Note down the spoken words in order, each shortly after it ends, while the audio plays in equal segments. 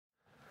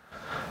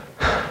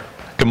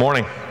Good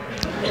morning.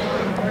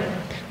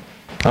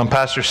 I'm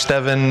Pastor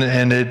Steven,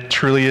 and it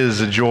truly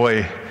is a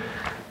joy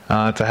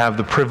to have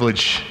the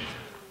privilege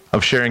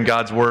of sharing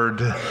God's Word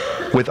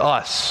with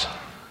us.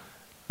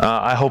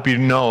 I hope you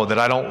know that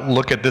I don't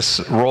look at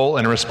this role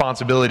and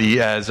responsibility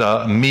as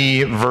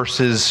me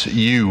versus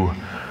you.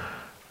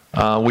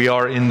 We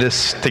are in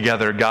this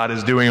together. God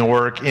is doing a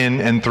work in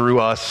and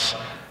through us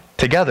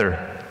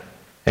together.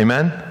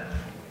 Amen?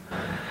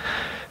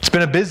 It's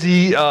been a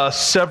busy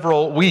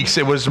several weeks.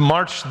 It was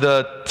March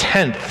the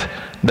 10th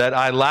that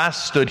I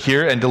last stood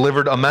here and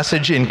delivered a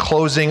message in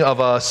closing of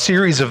a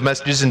series of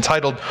messages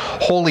entitled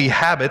Holy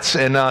Habits,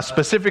 and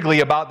specifically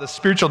about the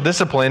spiritual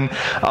discipline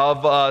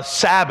of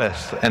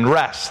Sabbath and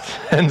rest.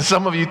 And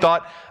some of you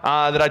thought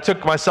that I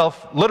took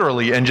myself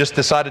literally and just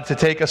decided to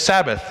take a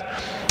Sabbath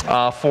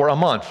for a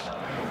month.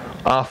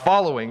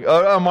 Following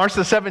March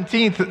the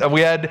 17th, we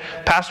had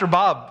Pastor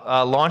Bob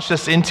launched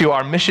us into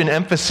our mission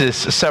emphasis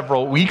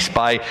several weeks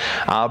by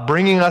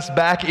bringing us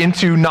back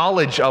into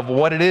knowledge of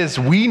what it is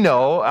we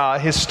know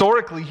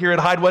historically here at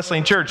Hyde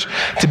Wesleyan Church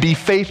to be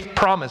faith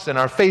promise and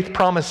our faith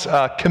promise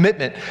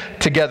commitment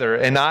together.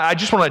 And I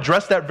just want to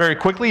address that very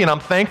quickly, and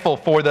I'm thankful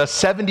for the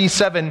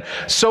 77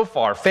 so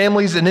far,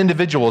 families and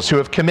individuals who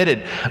have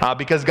committed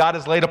because God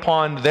has laid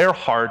upon their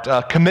heart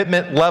a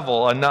commitment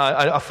level,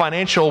 a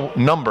financial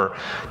number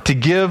to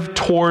give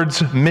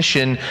towards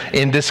mission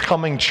in this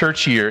coming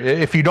church year.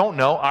 If you don't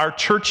know, our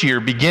church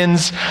year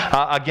begins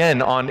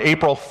again on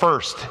April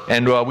 1st,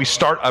 and we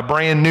start a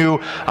brand new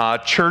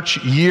church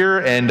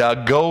year and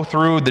go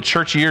through the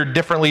church year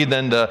differently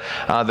than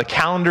the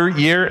calendar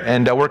year,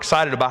 and we're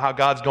excited about how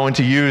God's going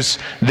to use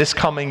this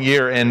coming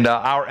year and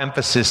our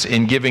emphasis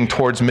in giving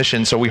towards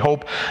mission. So we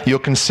hope you'll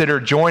consider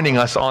joining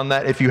us on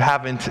that if you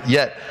haven't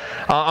yet.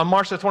 On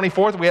March the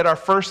 24th, we had our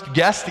first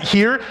guest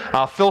here,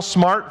 Phil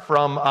Smart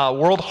from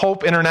World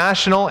Hope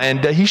International,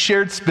 and he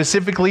shared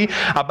specifically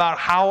about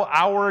how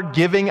our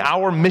giving,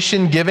 our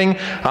mission giving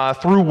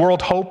through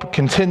World Hope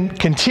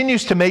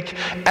continues to make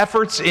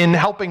efforts in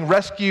helping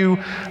rescue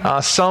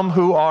some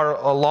who are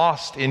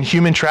lost in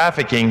human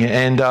trafficking.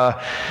 And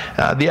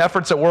the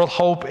efforts that World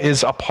Hope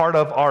is a part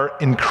of are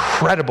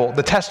incredible.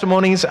 The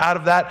testimonies out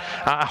of that,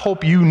 I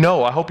hope you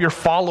know. I hope you're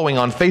following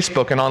on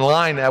Facebook and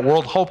online at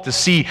World Hope to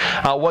see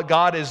what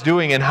God is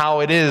doing and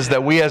how it is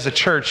that we as a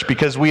church,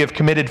 because we have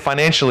committed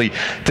financially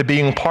to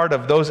being part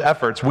of those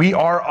efforts, we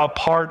are a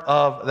part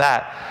of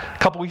that. A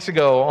couple weeks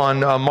ago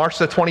on March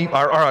the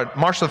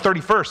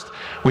 31st,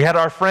 we had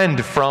our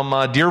friend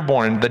from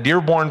Dearborn, the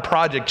Dearborn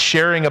Project,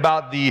 sharing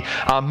about the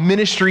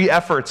ministry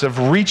efforts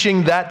of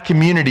reaching that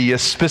community,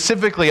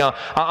 specifically a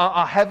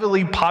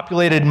heavily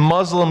populated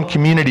Muslim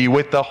community,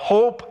 with the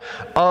hope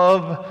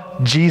of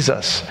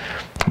Jesus,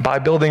 by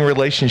building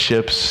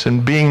relationships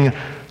and being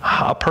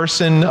a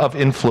person of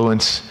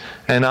influence.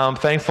 And I'm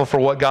thankful for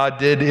what God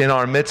did in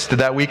our midst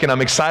that week, and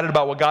I'm excited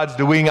about what God's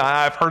doing.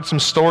 I've heard some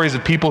stories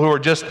of people who are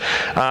just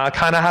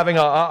kind of having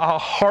a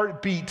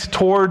heartbeat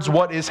towards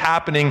what is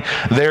happening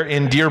there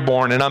in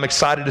Dearborn, and I'm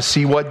excited to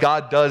see what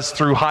God does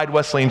through Hyde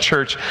Wesleyan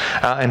Church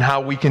and how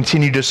we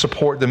continue to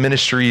support the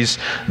ministries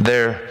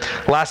there.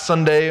 Last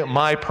Sunday,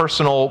 my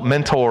personal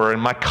mentor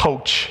and my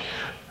coach,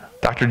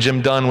 Dr.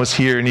 Jim Dunn, was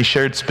here, and he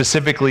shared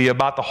specifically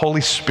about the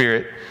Holy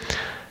Spirit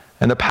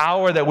and the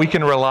power that we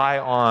can rely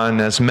on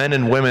as men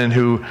and women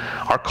who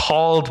are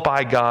called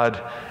by God,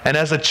 and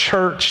as a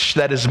church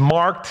that is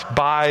marked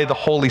by the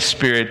Holy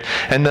Spirit.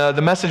 And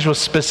the message was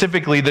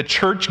specifically the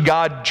church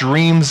God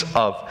dreams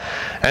of.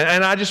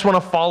 And I just want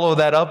to follow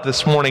that up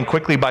this morning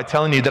quickly by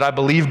telling you that I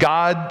believe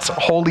God's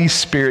Holy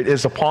Spirit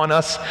is upon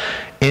us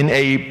in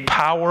a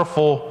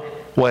powerful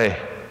way.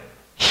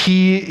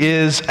 He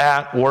is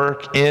at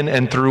work in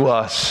and through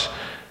us.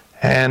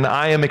 And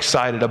I am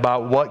excited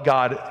about what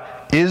God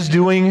is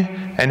doing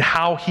and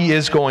how He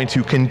is going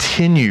to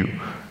continue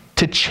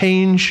to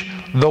change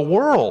the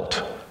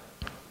world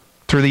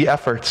through the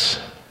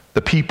efforts,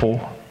 the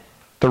people,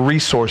 the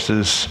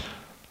resources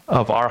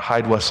of our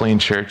Hyde Wesleyan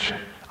Church.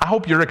 I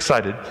hope you're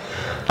excited.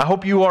 I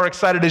hope you are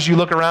excited as you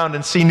look around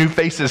and see new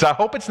faces. I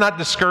hope it's not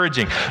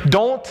discouraging.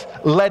 Don't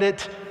let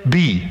it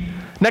be.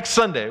 Next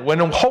Sunday, when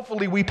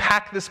hopefully we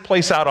pack this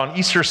place out on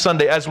Easter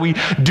Sunday as we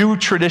do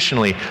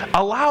traditionally,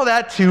 allow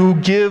that to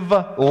give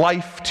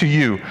life to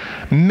you.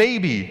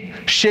 Maybe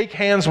shake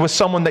hands with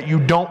someone that you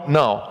don't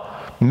know.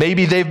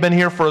 Maybe they've been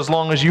here for as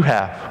long as you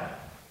have.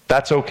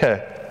 That's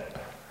okay.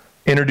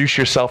 Introduce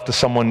yourself to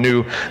someone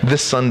new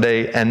this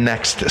Sunday and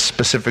next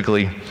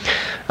specifically.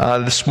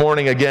 This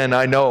morning, again,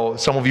 I know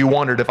some of you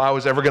wondered if I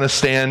was ever going to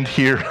stand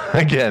here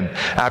again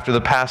after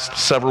the past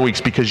several weeks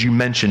because you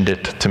mentioned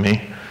it to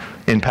me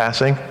in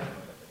passing.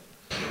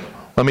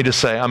 let me just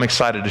say, I'm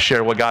excited to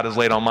share what God has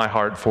laid on my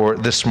heart for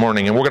this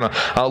morning. And we're going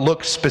to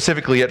look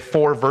specifically at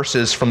 4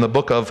 verses from the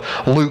book of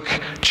Luke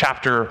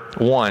chapter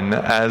 1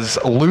 as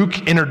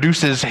Luke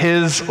introduces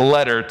his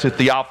letter to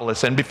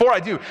Theophilus. And before I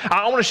do,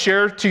 I want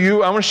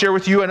to share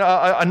with you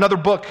another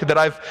book that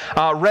I've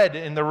read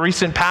in the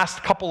recent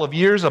past couple of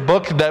years, a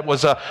book that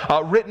was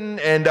written,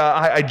 and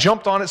I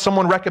jumped on it.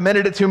 Someone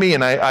recommended it to me,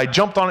 and I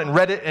jumped on it and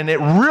read it, and it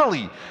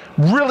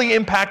really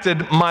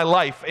impacted my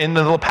life in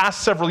the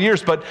past several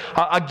years. But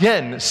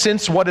again,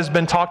 since what has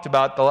been talked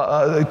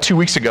about 2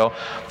 weeks ago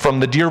from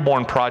the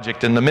Dearborn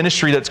Project and the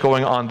ministry that's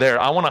going on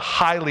there, I want to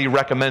highly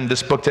recommend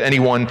this book to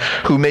anyone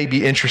who may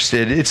be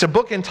interested. It's a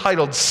book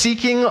entitled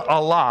Seeking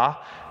Allah,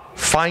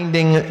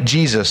 Finding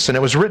Jesus, and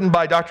it was written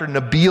by Dr.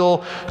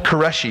 Nabeel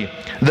Qureshi.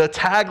 The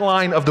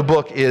tagline of the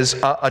book is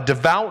a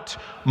devout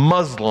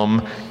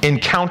Muslim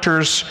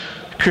encounters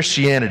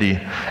Christianity.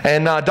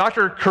 And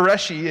Dr.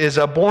 Qureshi is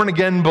a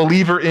born-again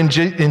believer in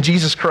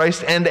Jesus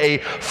Christ and a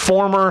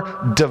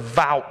former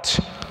devout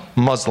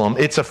Muslim.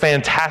 It's a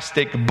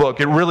fantastic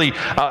book. It really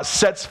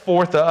sets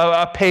forth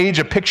a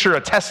picture,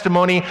 a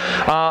testimony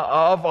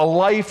of a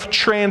life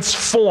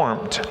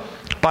transformed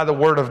by the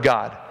Word of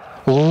God.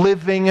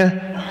 Living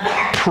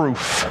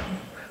proof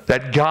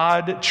that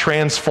God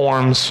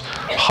transforms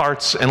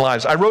hearts and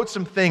lives. I wrote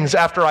some things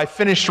after I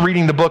finished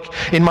reading the book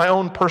in my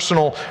own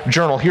personal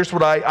journal. Here's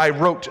what I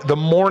wrote the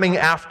morning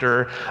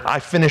after I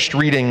finished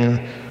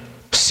reading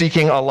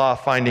Seeking Allah,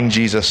 Finding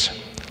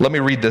Jesus. Let me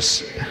read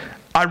this.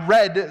 I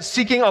read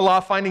Seeking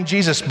Allah, Finding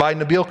Jesus by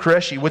Nabeel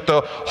Qureshi with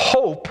the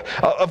hope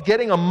of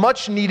getting a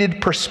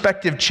much-needed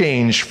perspective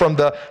change from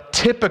the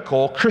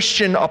typical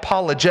Christian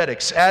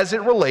apologetics as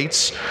it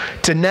relates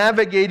to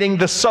navigating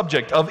the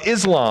subject of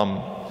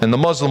Islam in the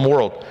Muslim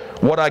world.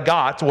 What I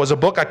got was a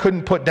book I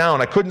couldn't put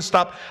down. I couldn't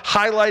stop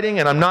highlighting,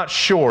 and I'm not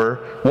sure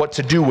what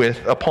to do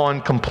with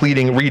upon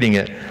completing reading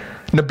it.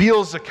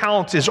 Nabeel's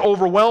account is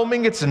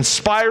overwhelming, it's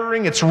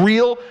inspiring, it's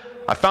real.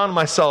 I found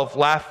myself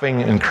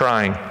laughing and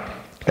crying.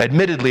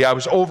 Admittedly, I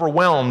was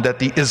overwhelmed at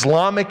the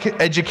Islamic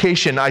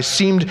education I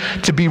seemed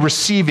to be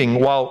receiving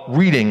while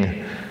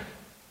reading.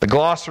 The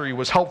glossary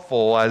was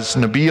helpful, as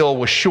Nabeel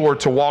was sure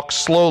to walk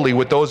slowly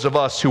with those of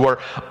us who are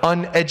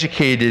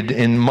uneducated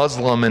in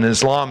Muslim and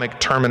Islamic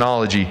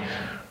terminology.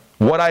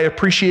 What I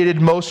appreciated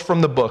most from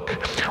the book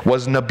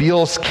was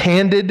Nabeel's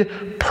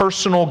candid,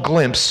 personal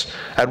glimpse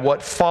at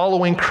what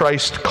following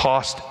Christ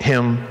cost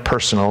him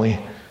personally.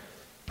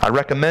 I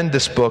recommend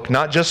this book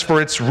not just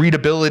for its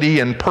readability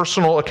and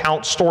personal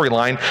account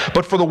storyline,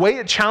 but for the way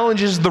it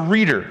challenges the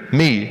reader,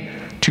 me,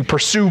 to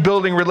pursue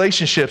building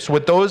relationships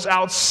with those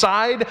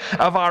outside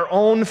of our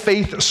own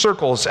faith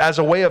circles as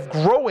a way of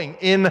growing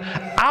in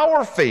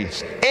our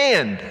faith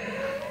and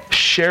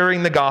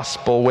sharing the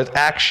gospel with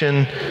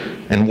action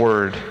and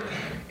word.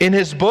 In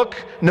his book,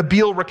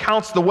 Nabeel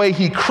recounts the way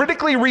he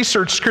critically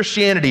researched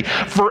Christianity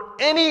for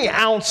any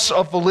ounce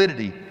of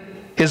validity.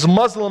 His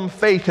Muslim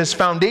faith, his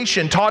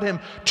foundation, taught him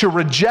to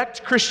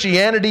reject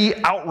Christianity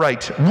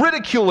outright,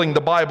 ridiculing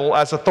the Bible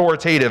as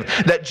authoritative,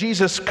 that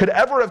Jesus could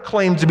ever have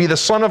claimed to be the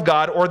Son of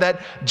God, or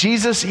that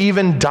Jesus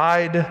even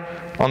died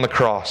on the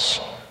cross.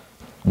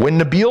 When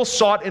Nabeel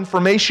sought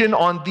information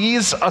on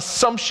these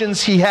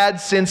assumptions he had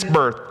since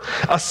birth,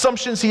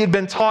 assumptions he had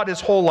been taught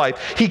his whole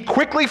life, he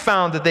quickly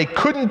found that they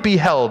couldn't be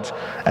held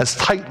as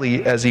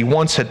tightly as he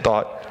once had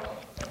thought.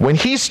 When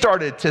he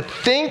started to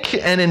think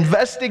and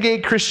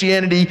investigate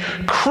Christianity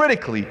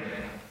critically,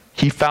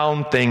 he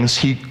found things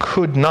he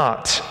could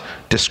not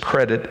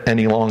discredit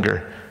any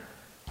longer.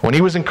 When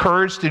he was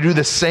encouraged to do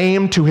the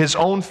same to his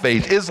own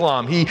faith,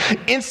 Islam, he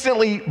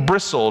instantly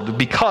bristled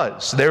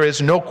because there is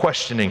no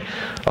questioning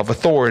of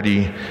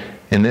authority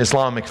in the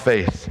Islamic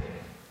faith.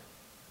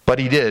 But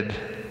he did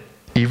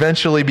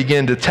eventually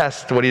begin to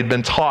test what he had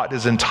been taught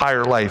his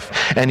entire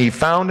life, and he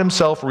found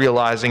himself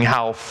realizing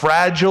how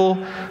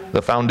fragile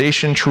the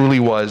foundation truly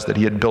was that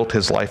he had built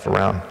his life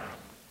around.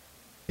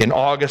 In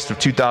August of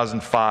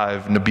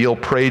 2005,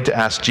 Nabeel prayed to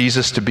ask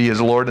Jesus to be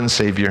his Lord and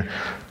Savior,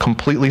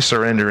 completely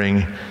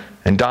surrendering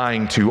and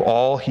dying to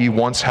all he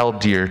once held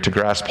dear to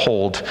grasp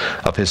hold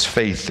of his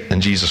faith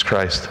in Jesus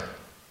Christ.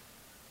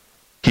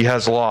 He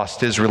has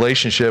lost his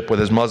relationship with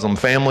his Muslim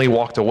family,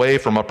 walked away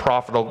from a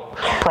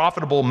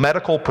profitable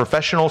medical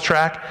professional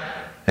track,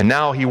 and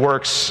now he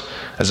works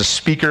as a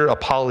speaker,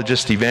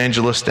 apologist,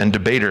 evangelist, and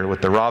debater with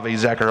the Ravi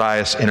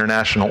Zacharias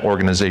International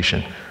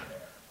Organization.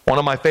 One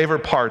of my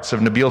favorite parts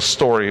of Nabeel's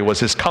story was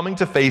his coming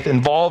to faith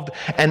involved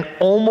an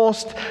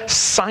almost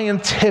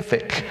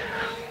scientific,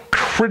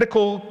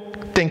 critical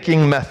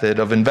thinking method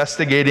of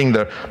investigating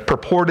the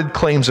purported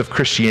claims of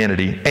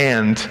Christianity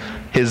and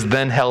his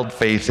then held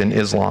faith in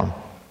Islam.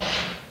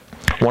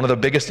 One of the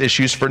biggest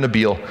issues for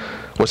Nabeel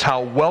was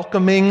how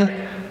welcoming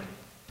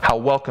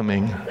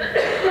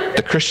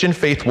the Christian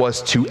faith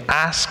was to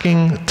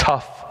asking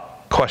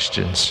tough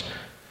questions,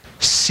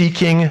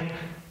 seeking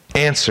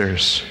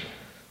answers,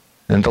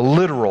 and the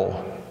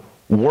literal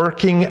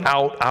working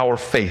out our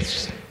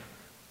faith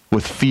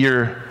with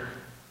fear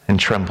and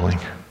trembling.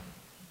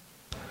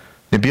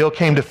 Nabil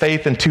came to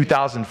faith in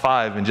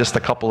 2005, and just a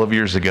couple of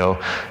years ago,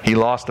 he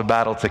lost a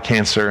battle to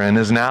cancer and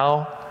has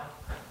now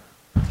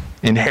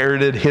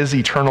inherited his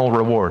eternal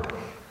reward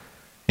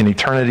in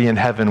eternity in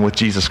heaven with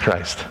Jesus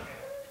Christ.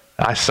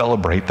 I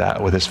celebrate that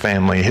with his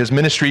family. His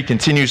ministry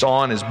continues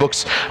on. His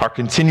books are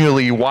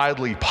continually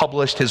widely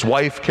published. His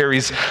wife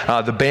carries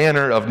the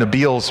banner of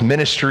Nabil's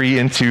ministry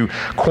into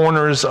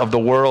corners of the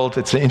world.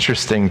 It's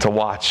interesting to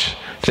watch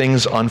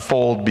things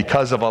unfold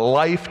because of a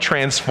life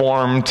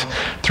transformed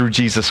through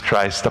Jesus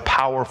Christ. A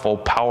powerful,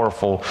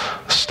 powerful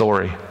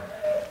story.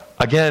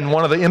 Again,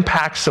 one of the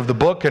impacts of the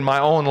book in my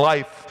own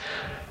life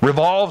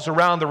revolves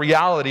around the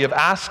reality of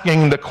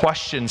asking the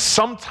question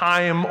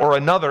sometime or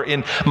another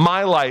in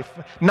my life,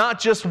 not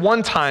just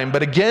one time,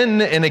 but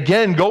again and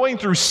again, going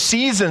through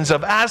seasons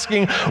of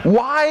asking,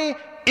 why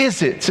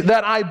is it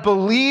that I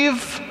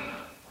believe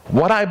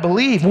what I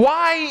believe?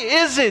 Why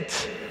is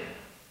it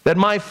that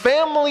my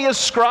family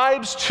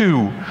ascribes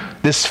to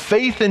this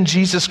faith in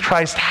Jesus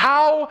Christ?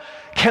 How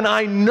can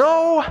I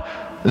know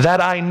that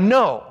I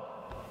know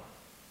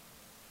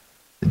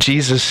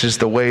Jesus is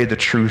the way, the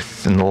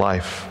truth, and the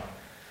life?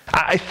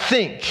 I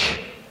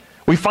think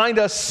we find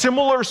a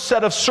similar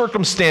set of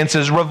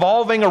circumstances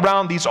revolving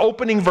around these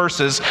opening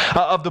verses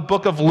of the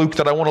book of Luke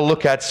that I want to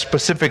look at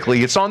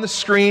specifically. It's on the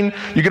screen.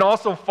 You can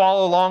also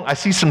follow along. I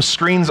see some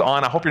screens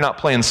on. I hope you're not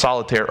playing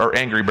solitaire or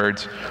Angry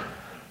Birds.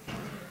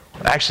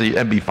 Actually,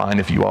 it'd be fine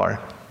if you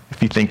are,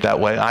 if you think that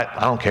way.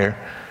 I don't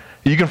care.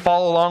 You can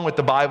follow along with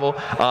the Bible.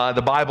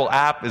 The Bible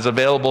app is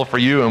available for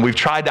you, and we've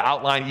tried to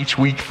outline each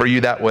week for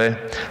you that way.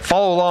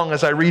 Follow along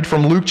as I read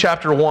from Luke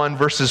chapter 1,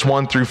 verses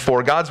 1 through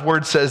 4. God's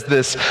word says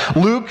this: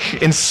 Luke,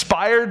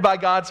 inspired by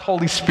God's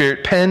Holy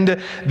Spirit,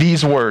 penned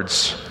these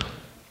words.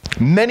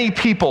 Many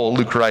people,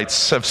 Luke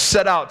writes, have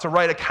set out to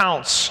write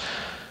accounts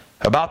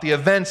about the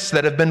events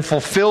that have been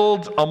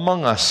fulfilled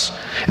among us.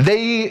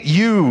 They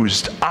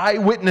used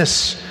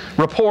eyewitness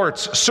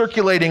reports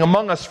circulating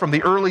among us from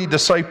the early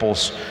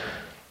disciples.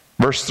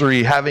 Verse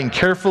 3, having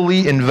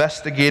carefully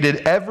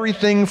investigated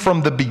everything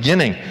from the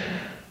beginning,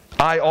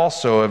 I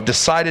also have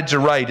decided to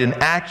write an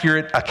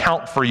accurate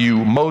account for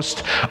you,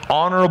 most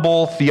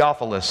honorable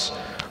Theophilus,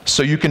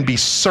 so you can be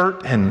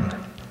certain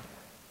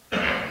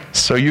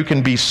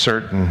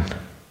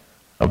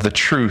of the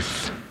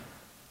truth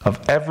of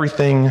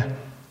everything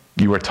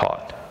you were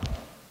taught.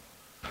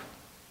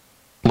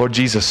 Lord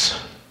Jesus,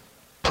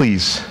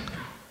 please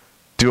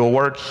do a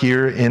work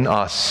here in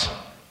us.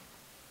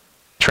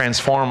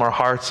 Transform our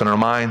hearts and our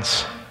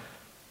minds.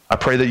 I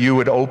pray that you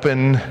would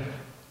open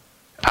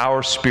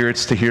our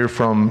spirits to hear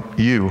from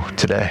you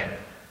today.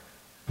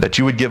 That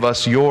you would give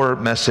us your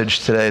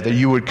message today. That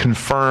you would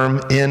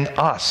confirm in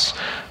us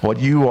what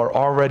you are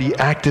already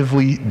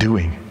actively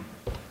doing.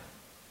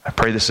 I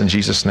pray this in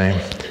Jesus' name.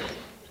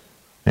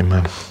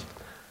 Amen.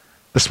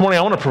 This morning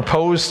I want to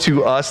propose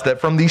to us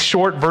that from these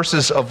short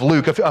verses of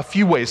Luke,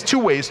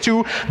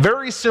 two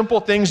very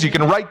simple things you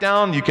can write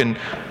down, you can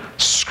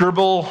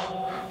scribble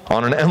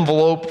on an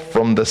envelope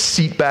from the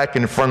seat back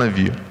in front of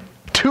you.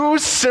 Two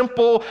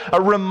simple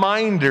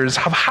reminders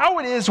of how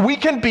it is we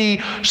can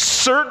be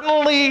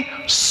certainly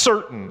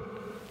certain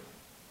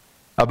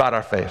about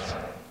our faith.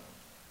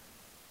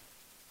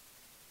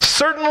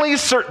 Certainly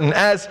certain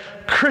as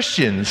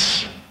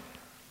Christians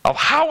of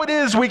how it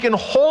is we can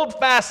hold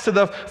fast to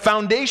the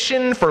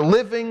foundation for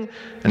living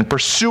and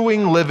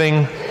pursuing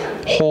living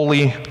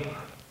holy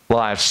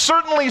lives.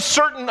 Certainly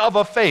certain of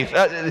a faith.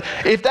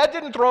 If that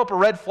didn't throw up a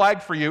red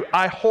flag for you,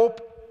 I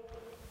hope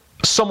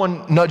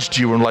someone nudged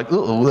you and like,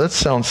 oh, that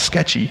sounds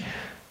sketchy.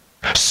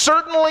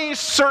 Certainly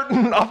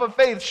certain of a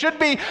faith should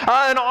be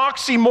an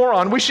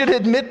oxymoron. We should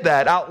admit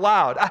that out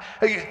loud.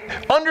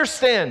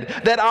 Understand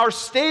that our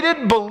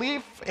stated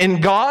belief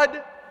in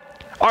God,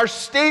 our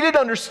stated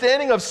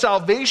understanding of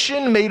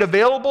salvation made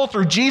available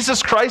through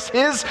Jesus Christ,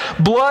 His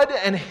blood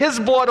and His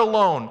blood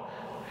alone,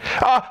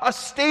 a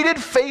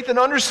stated faith and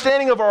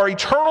understanding of our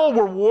eternal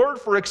reward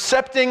for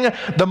accepting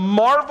the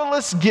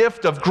marvelous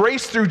gift of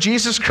grace through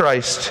Jesus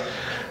Christ.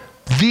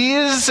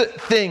 These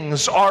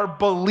things are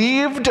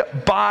believed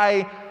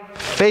by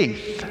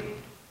faith.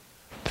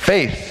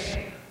 Faith.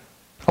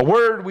 A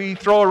word we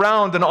throw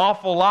around an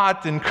awful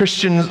lot in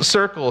Christian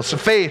circles.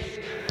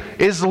 Faith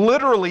is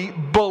literally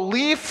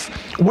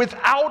belief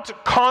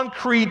without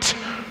concrete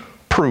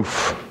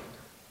proof.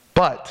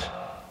 But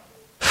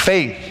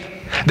faith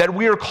that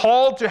we are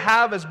called to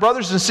have as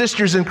brothers and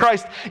sisters in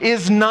Christ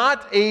is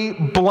not a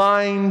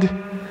blind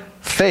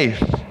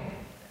faith.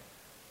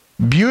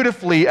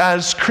 Beautifully,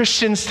 as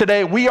Christians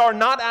today, we are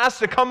not asked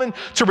to come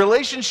into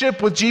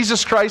relationship with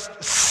Jesus Christ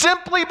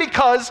simply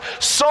because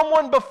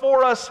someone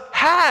before us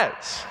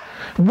has.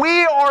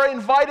 We are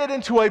invited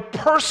into a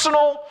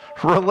personal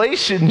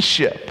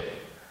relationship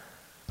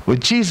with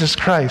Jesus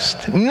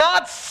Christ.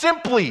 Not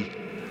simply,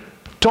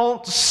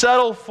 don't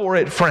settle for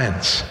it,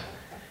 friends,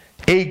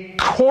 a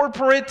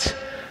corporate,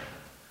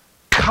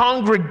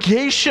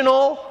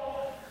 congregational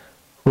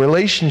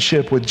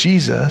relationship with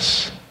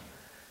Jesus.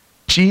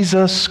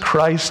 Jesus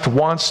Christ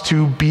wants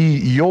to be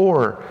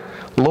your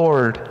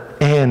Lord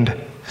and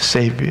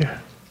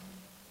Savior.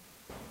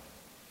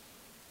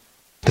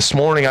 This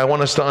morning, I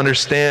want us to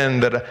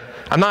understand that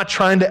I'm not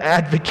trying to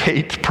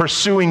advocate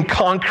pursuing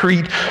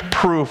concrete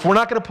proof. We're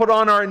not going to put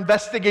on our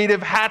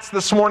investigative hats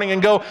this morning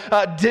and go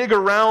dig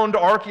around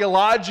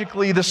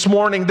archaeologically this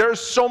morning. There's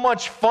so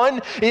much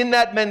fun in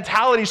that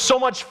mentality, so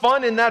much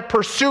fun in that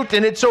pursuit,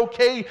 and it's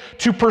okay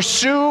to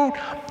pursue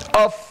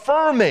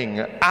affirming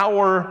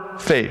our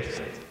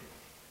faith.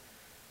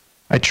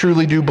 I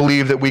truly do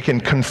believe that we can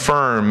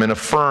confirm and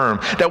affirm,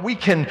 that we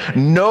can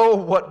know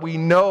what we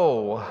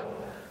know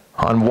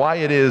on why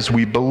it is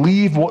we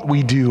believe what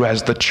we do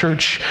as the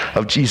Church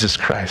of Jesus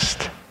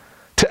Christ.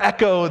 To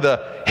echo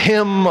the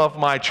hymn of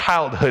my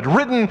childhood,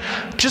 written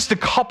just a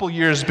couple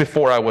years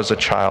before I was a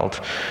child,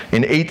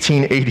 in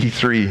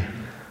 1883,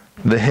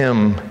 the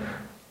hymn,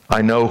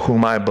 I Know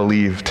Whom I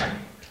Believed.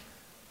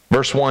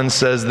 Verse 1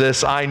 says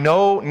this, I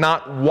know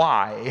not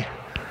why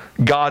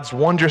God's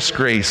wondrous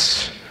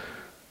grace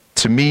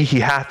to me he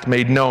hath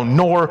made known,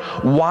 nor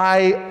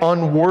why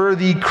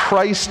unworthy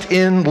Christ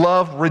in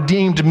love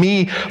redeemed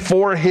me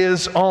for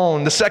his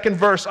own. The second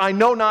verse, I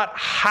know not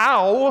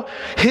how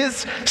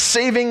his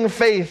saving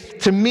faith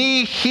to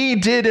me he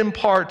did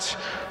impart,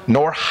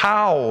 nor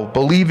how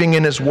believing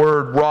in his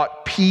word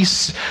wrought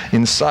peace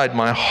inside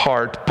my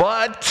heart.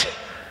 But,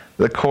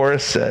 the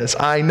chorus says,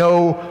 I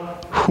know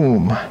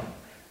whom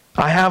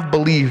I have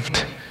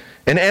believed,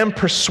 and am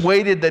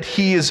persuaded that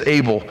he is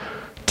able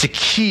to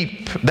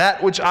keep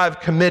that which I've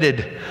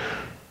committed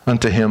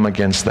unto him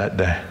against that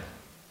day.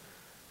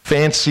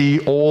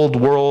 Fancy old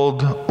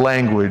world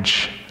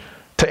language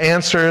to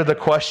answer the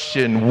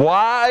question,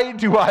 why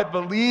do I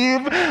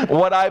believe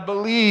what I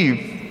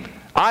believe?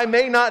 I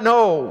may not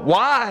know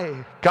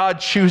why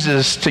God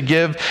chooses to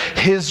give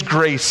his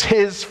grace,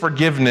 his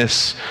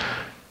forgiveness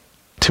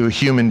to a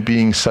human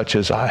being such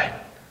as I.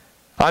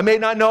 I may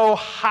not know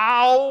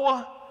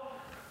how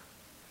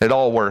it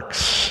all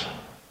works,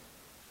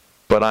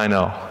 but I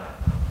know,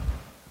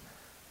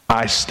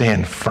 I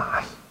stand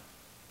firm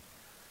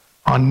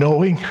on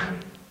knowing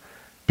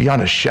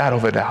beyond a shadow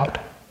of a doubt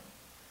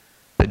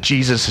that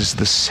Jesus is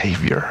the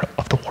Savior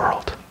of the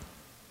world.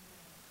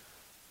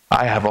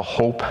 I have a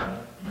hope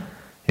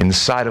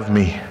inside of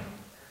me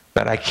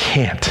that I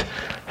can't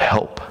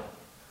help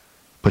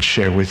but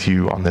share with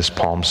you on this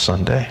Palm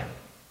Sunday.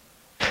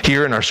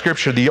 Here in our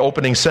scripture, the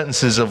opening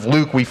sentences of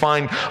Luke, we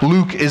find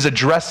Luke is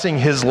addressing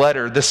his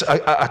letter, this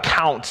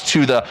account,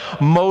 to the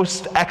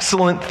most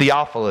excellent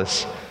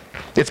Theophilus.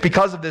 It's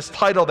because of this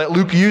title that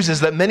Luke uses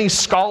that many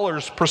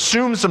scholars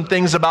presume some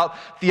things about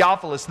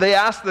Theophilus. They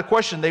ask the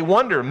question, they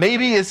wonder,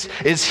 maybe is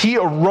he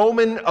a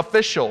Roman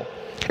official?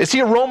 Is he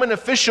a Roman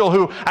official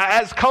who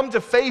has come to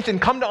faith and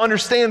come to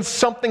understand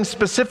something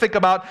specific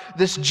about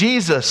this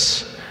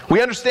Jesus?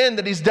 We understand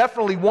that he's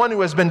definitely one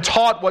who has been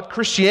taught what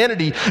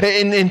Christianity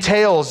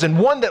entails, and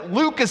one that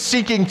Luke is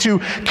seeking to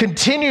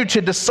continue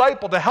to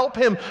disciple, to help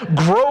him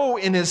grow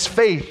in his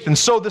faith. And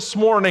so this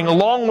morning,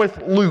 along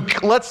with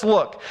Luke, let's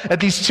look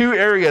at these two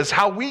areas,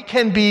 how we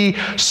can be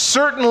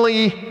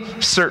certainly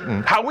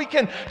certain, how we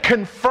can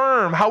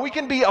confirm, how we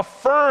can be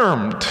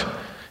affirmed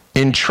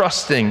in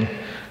trusting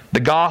the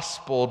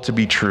gospel to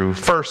be true.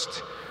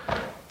 First,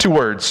 two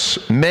words,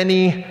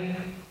 many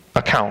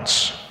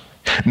accounts.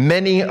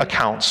 Many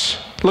accounts.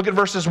 Look at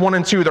verses 1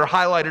 and 2. They're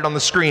highlighted on the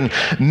screen.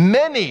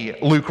 Many,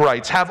 Luke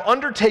writes, have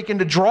undertaken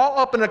to draw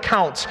up an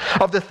account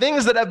of the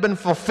things that have been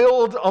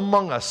fulfilled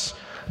among us,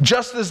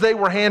 just as they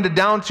were handed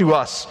down to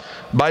us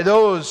by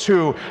those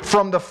who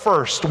from the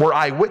first were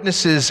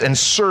eyewitnesses and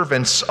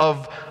servants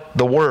of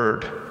the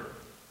word.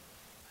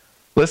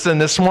 Listen,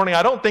 this morning,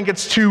 I don't think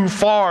it's too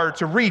far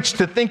to reach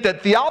to think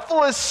that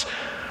Theophilus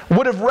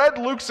would have read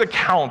Luke's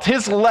account,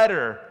 his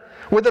letter,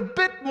 with a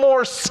bit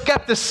more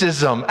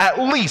skepticism, at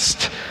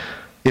least,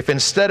 if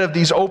instead of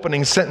these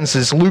opening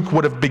sentences, Luke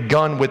would have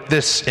begun with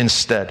this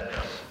instead.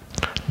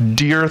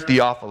 Dear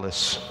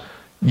Theophilus,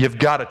 you've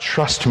got to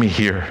trust me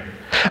here.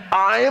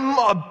 I'm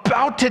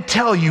about to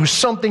tell you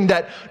something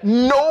that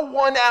no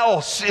one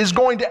else is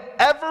going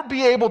to ever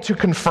be able to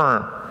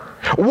confirm.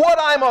 What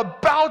I'm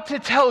about to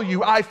tell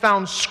you, I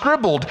found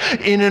scribbled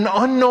in an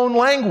unknown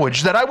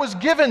language that I was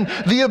given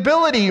the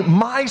ability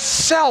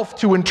myself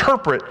to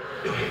interpret.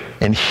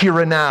 And here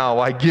and now,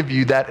 I give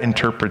you that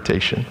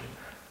interpretation.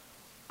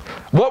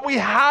 What we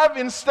have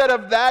instead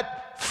of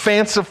that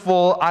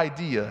fanciful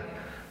idea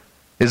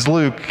is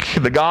Luke,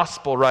 the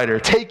gospel writer,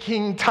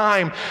 taking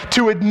time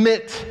to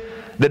admit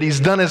that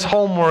he's done his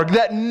homework,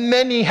 that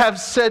many have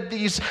said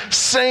these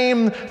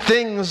same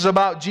things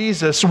about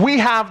Jesus. We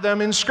have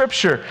them in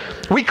Scripture.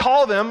 We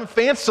call them,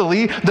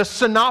 fancily, the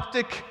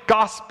synoptic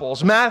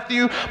Gospels,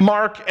 Matthew,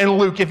 Mark, and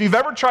Luke. If you've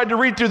ever tried to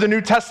read through the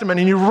New Testament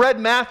and you've read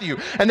Matthew,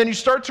 and then you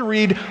start to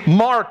read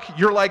Mark,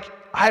 you're like,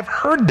 I've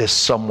heard this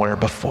somewhere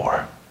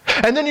before.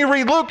 And then you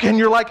read Luke and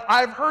you're like,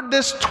 I've heard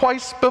this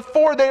twice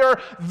before. They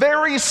are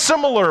very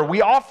similar.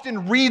 We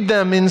often read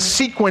them in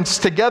sequence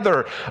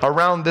together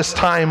around this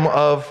time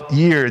of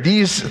year.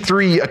 These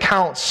three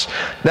accounts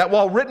that,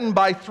 while written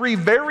by three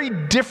very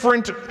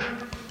different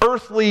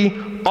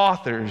earthly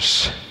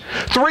authors,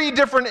 3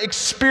 different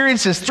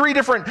experiences, 3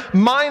 different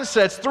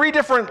mindsets, 3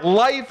 different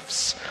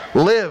lives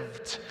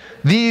lived.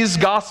 These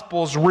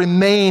Gospels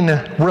remain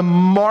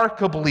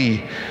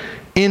remarkably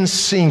in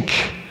sync,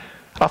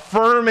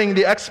 affirming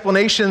the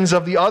explanations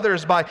of the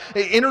others by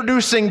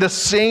introducing the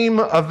same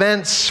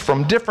events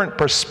from different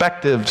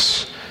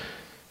perspectives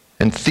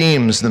and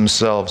themes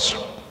themselves.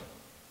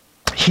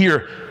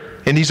 Here,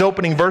 in these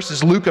opening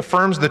verses, Luke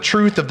affirms the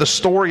truth of the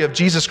story of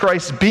Jesus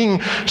Christ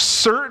being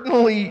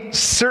certainly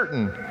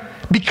certain,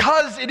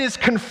 because it is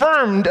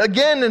confirmed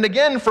again and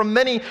again from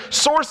many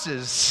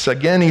sources.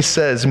 Again, he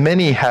says,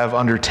 many have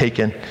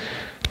undertaken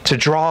to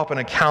draw up an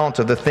account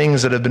of the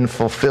things that have been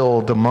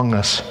fulfilled among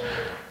us.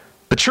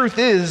 The truth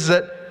is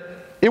that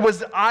it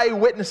was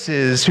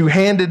eyewitnesses who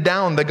handed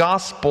down the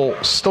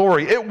gospel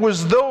story. It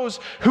was those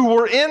who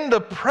were in the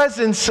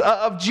presence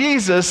of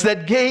Jesus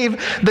that gave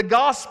the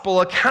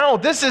gospel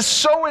account. This is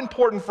so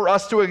important for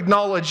us to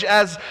acknowledge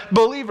as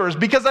believers,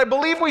 because I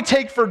believe we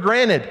take for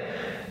granted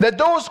that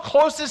those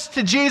closest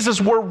to Jesus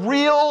were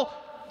real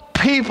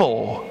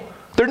people.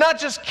 They're not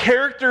just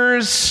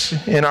characters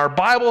in our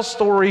Bible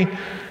story.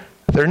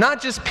 They're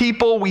not just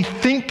people we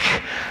think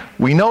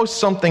we know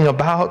something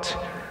about.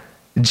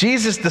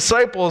 Jesus'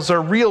 disciples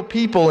are real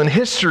people in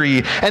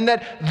history, and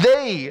that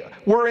they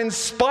were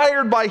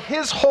inspired by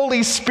His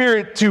Holy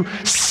Spirit to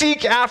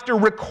seek after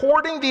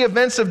recording the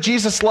events of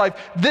Jesus' life,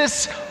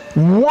 this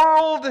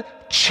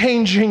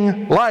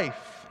world-changing life.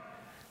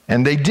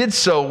 And they did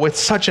so with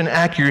such an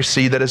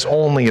accuracy that is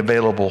only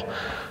available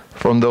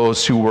from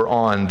those who were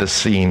on the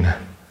scene.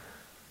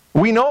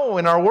 We know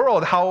in our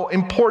world how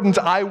important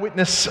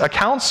eyewitness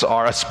accounts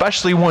are,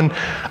 especially when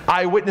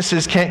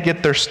eyewitnesses can't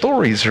get their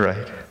stories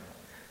right.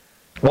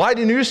 Why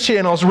do news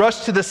channels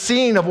rush to the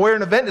scene of where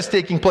an event is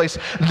taking place?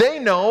 They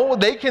know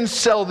they can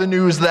sell the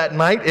news that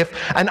night if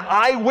an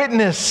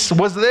eyewitness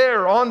was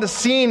there on the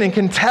scene and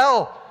can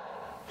tell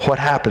what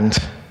happened.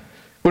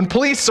 When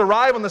police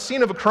arrive on the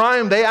scene of a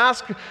crime, they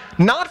ask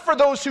not for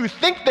those who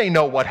think they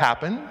know what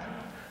happened,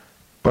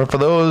 but for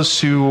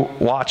those who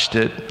watched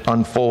it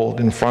unfold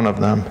in front of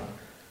them.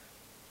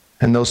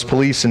 And those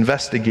police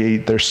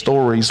investigate their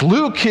stories.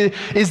 Luke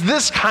is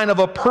this kind of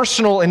a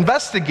personal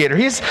investigator.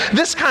 He's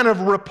this kind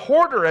of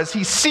reporter as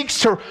he seeks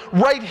to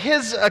write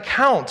his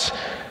account.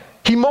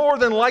 He more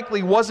than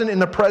likely wasn't in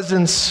the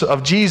presence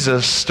of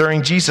Jesus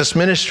during Jesus'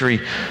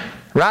 ministry.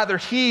 Rather,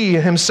 he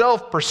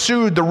himself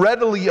pursued the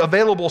readily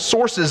available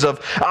sources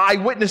of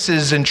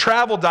eyewitnesses and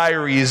travel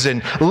diaries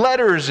and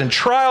letters and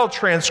trial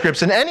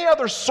transcripts and any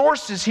other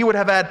sources he would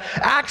have had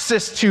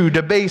access to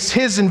base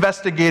his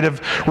investigative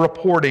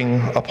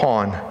reporting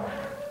upon.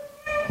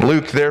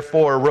 Luke,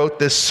 therefore, wrote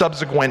this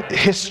subsequent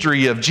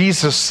history of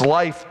Jesus'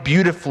 life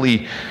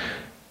beautifully,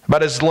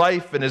 about his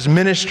life and his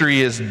ministry,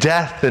 his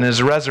death and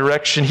his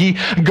resurrection. He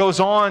goes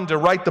on to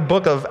write the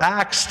book of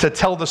Acts to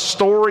tell the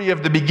story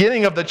of the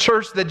beginning of the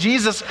church that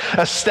Jesus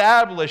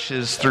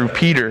establishes through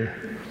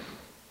Peter.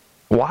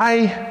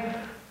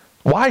 Why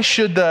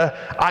should the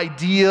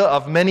idea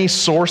of many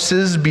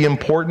sources be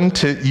important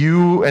to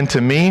you and to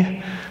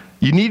me?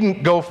 You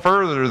needn't go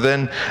further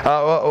than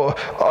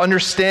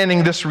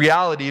understanding this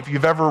reality if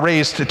you've ever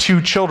raised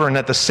 2 children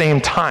at the same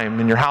time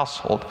in your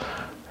household.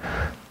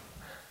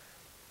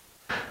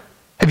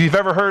 If you've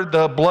ever heard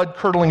the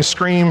blood-curdling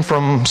scream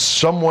from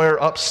somewhere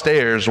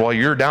upstairs while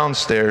you're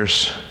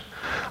downstairs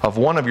of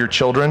one of your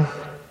children,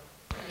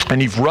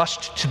 and you've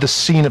rushed to the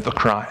scene of the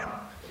crime,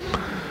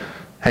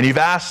 and you've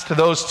asked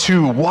those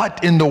 2,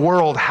 what in the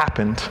world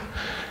happened?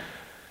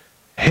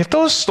 If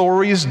those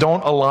stories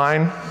don't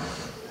align,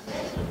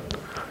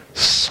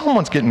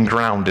 someone's getting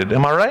grounded.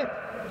 Am I right?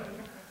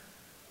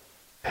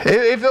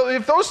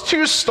 If those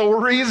 2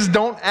 stories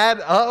don't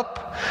add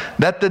up,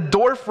 that the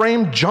door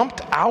frame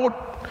jumped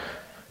out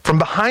from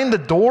behind the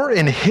door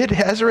and hit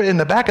Ezra in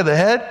the back of the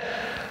head,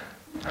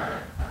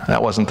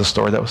 that wasn't the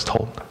story that was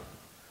told.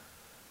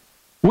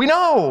 We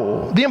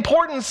know the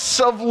importance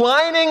of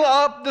lining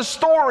up the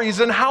stories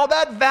and how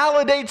that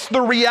validates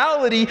the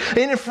reality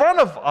in front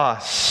of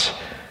us.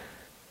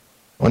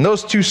 When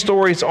those 2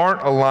 stories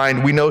aren't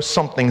aligned, we know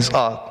something's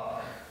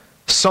up.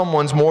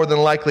 Someone's more than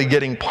likely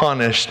getting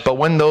punished. But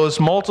when those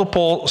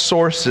multiple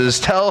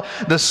sources tell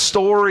the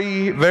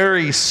story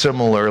very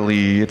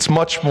similarly, it's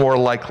much more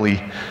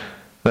likely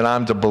that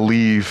I'm to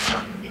believe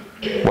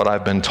what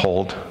I've been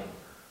told.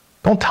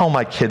 Don't tell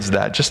my kids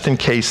that, just in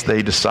case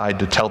they decide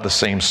to tell the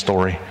same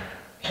story,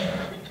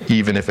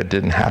 even if it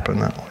didn't happen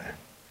that way.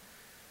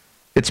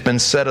 It's been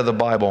said of the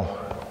Bible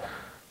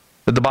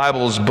that the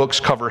Bible's books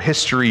cover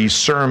history,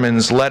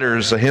 sermons,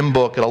 letters, a hymn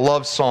book, and a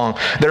love song.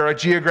 There are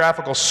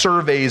geographical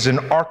surveys and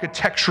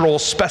architectural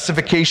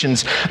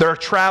specifications. There are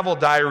travel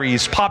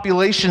diaries,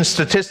 population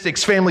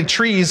statistics, family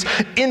trees,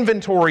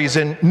 inventories,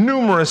 and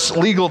numerous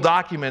legal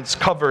documents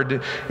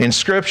covered in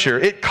Scripture.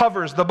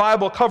 The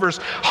Bible covers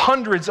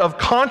hundreds of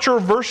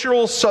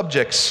controversial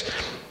subjects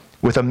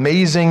with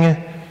amazing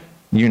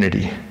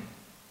unity.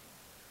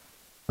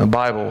 The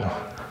Bible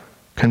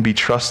can be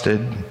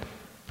trusted.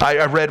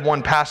 I read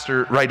one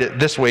pastor write it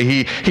this way.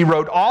 He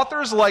wrote,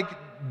 authors like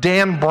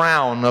Dan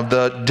Brown of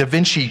the Da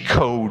Vinci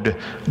Code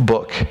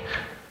book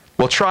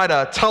will try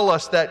to tell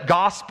us that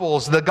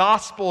the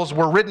Gospels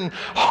were written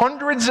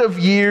hundreds of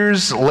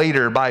years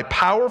later by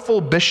powerful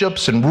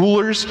bishops and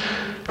rulers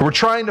who were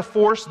trying to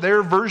force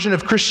their version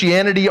of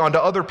Christianity onto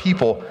other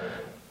people.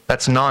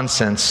 That's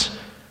nonsense.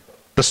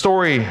 The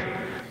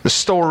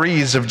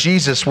stories of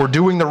Jesus were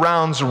doing the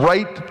rounds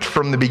right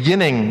from the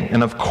beginning,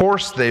 and of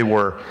course they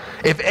were.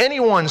 If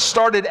anyone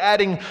started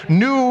adding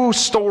new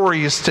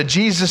stories to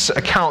Jesus'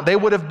 account, they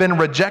would have been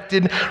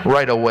rejected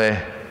right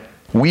away.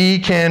 We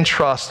can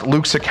trust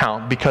Luke's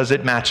account because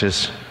it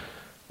matches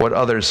what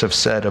others have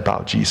said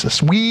about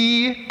Jesus.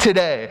 We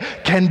today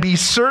can be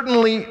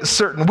certainly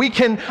certain. We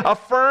can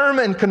affirm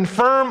and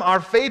confirm our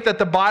faith that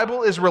the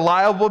Bible is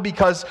reliable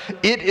because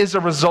it is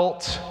a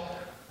result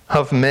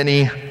of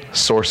many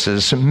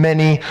sources.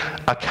 Many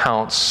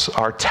accounts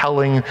are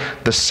telling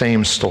the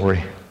same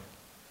story.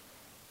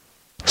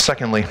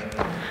 Secondly,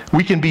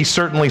 we can be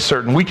certainly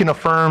certain. We can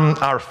affirm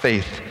our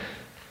faith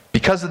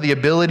because of the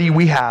ability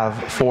we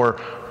have for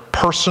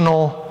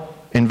personal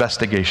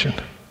investigation.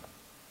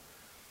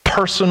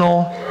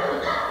 Personal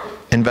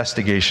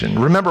investigation.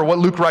 Remember what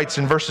Luke writes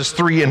in verses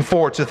 3 and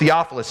 4 to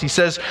Theophilus. He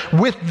says,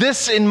 with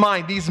this in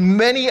mind, these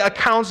many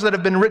accounts that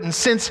have been written,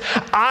 since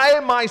I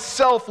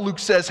myself, Luke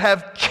says,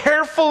 have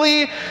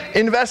carefully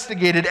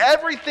investigated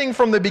everything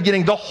from the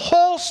beginning, the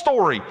whole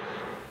story,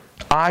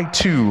 I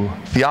too,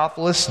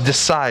 Theophilus,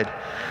 decide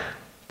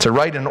to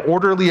write an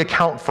orderly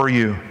account for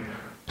you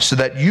so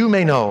that you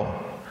may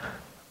know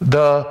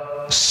the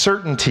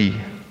certainty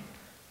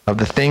of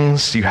the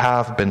things you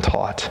have been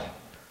taught,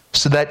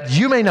 so that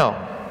you may know,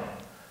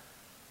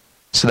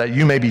 so that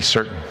you may be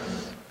certain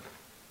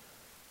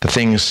the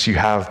things you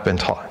have been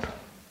taught.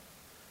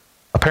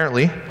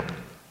 Apparently,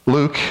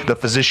 Luke, the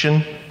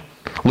physician,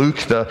 Luke,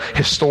 the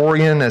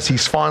historian, as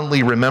he's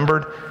fondly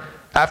remembered,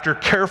 after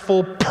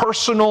careful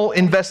personal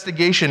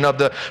investigation of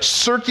the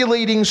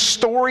circulating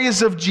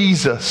stories of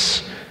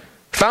Jesus,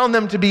 found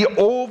them to be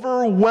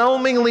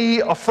overwhelmingly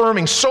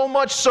affirming, so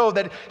much so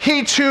that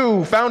he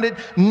too found it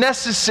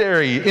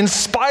necessary,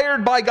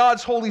 inspired by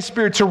God's Holy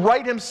Spirit, to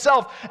write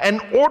himself an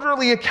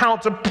orderly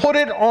account, to put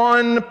it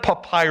on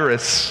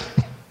papyrus,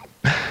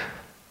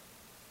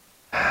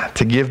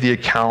 to give the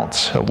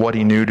account of what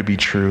he knew to be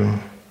true.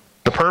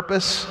 The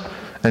purpose,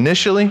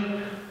 initially,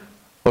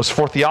 was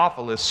for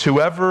Theophilus,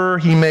 whoever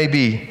he may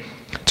be,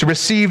 to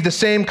receive the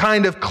same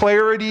kind of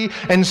clarity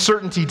and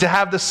certainty, to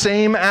have the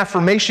same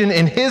affirmation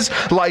in his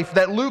life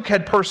that Luke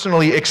had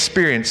personally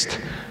experienced.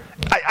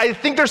 I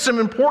think there's some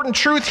important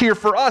truth here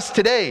for us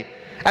today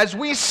as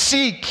we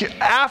seek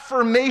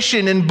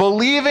affirmation in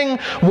believing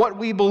what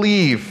we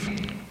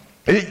believe.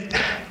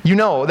 You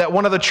know that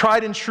one of the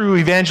tried and true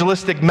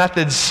evangelistic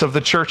methods of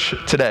the church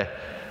today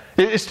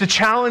is to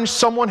challenge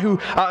someone who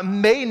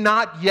may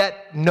not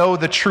yet know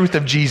the truth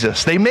of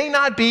Jesus. They may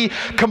not be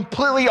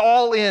completely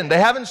all in. They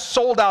haven't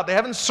sold out. They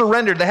haven't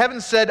surrendered. They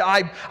haven't said,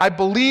 I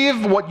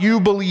believe what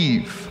you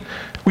believe.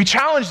 We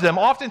challenge them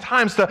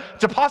oftentimes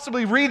to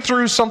possibly read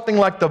through something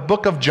like the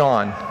book of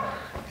John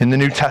in the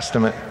New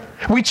Testament.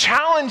 We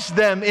challenge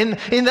them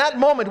in that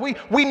moment.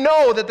 We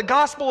know that the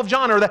Gospel of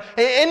John or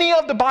any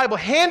of the Bible,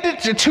 hand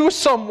it to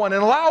someone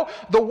and allow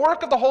the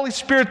work of the Holy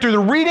Spirit through the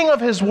reading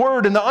of His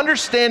Word and the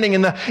understanding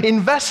and the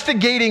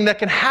investigating that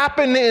can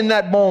happen in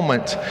that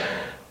moment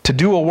to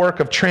do a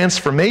work of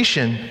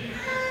transformation.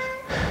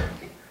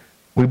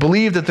 We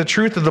believe that the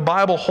truth of the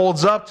Bible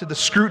holds up to the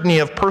scrutiny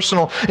of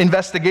personal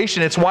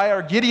investigation. It's why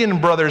our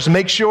Gideon brothers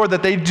make sure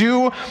that they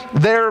do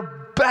their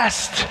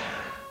best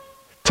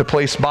to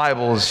place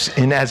Bibles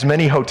in as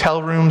many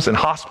hotel rooms and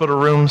hospital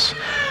rooms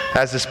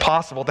as is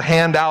possible, to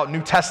hand out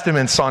New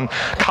Testaments on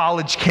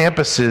college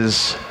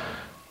campuses,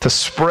 to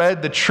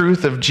spread the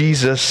truth of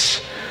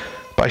Jesus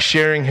by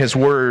sharing His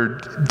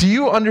Word. Do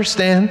you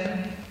understand?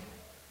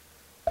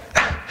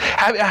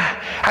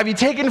 Have you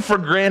taken for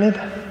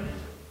granted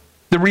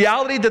the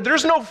reality that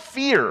there's no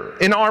fear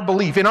in our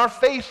belief, in our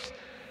faith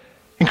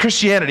in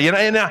Christianity,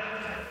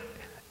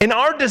 in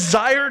our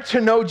desire to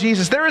know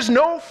Jesus? There is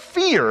no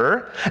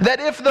fear that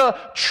if the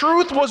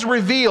truth was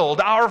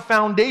revealed, our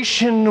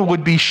foundation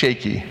would be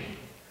shaky.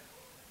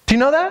 Do you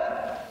know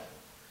that?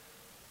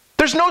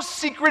 There's no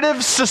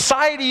secretive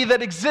society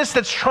that exists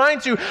that's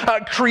trying to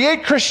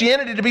create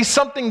Christianity to be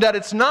something that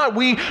it's not.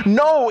 We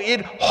know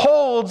it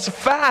holds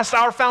fast.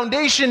 Our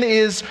foundation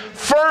is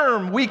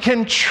firm. We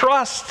can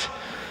trust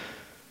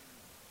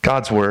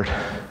God's Word.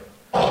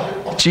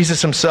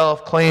 Jesus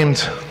Himself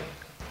claimed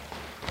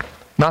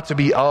not to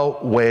be a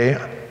way,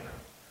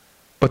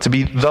 but to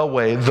be the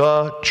way,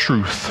 the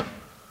truth,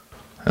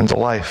 and the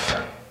life.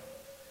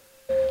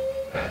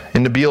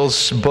 In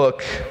Nabil's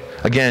book,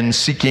 again,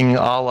 Seeking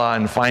Allah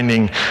and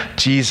Finding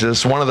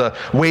Jesus, one of the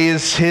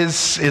ways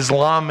his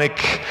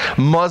Islamic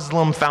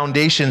Muslim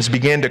foundations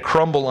began to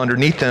crumble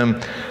underneath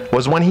him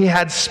was when he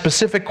had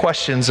specific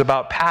questions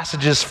about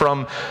passages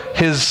from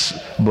his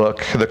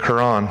book, the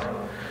Quran.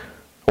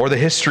 Or the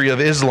history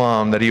of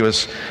Islam, that he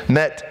was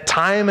met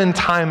time and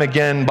time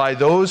again by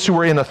those who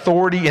were in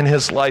authority in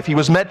his life. He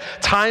was met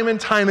time and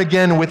time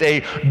again with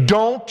a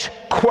 "don't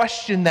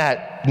question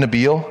that,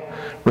 Nabil"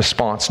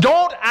 response.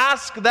 Don't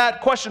ask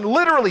that question.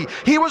 Literally,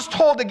 he was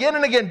told again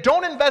and again,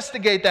 don't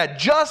investigate that.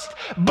 Just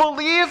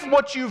believe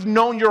what you've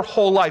known your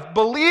whole life.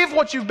 Believe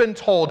what you've been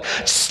told.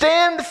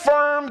 Stand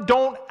firm.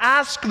 Don't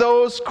ask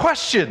those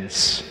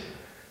questions.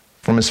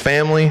 From his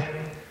family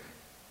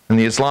and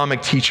the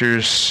Islamic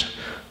teachers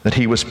that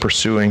he was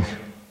pursuing.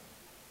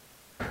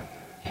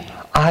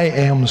 I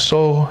am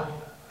so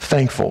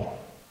thankful,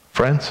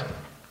 friends,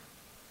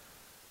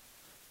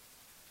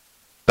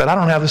 that I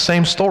don't have the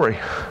same story.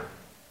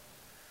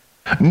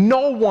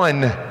 No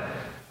one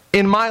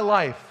in my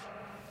life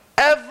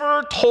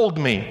ever told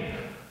me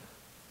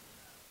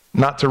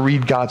not to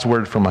read God's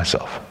word for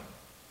myself,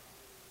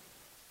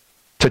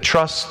 to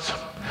trust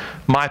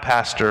my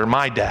pastor,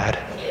 my dad,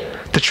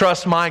 to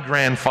trust my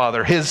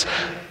grandfather, his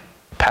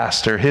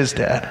pastor, his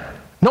dad.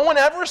 No one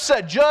ever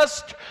said,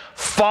 just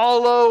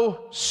follow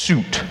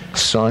suit,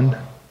 son.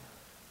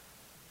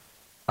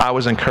 I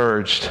was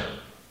encouraged.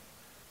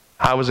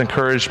 I was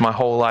encouraged my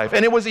whole life.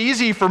 And it was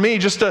easy for me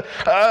just to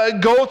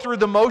go through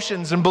the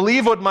motions and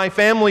believe what my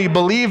family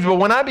believed. But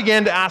when I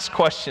began to ask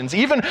questions,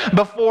 even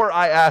before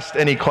I asked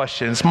any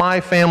questions,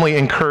 my family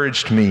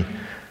encouraged me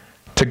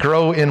to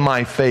grow in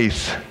my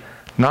faith,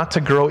 not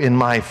to grow in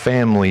my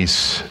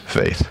family's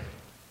faith.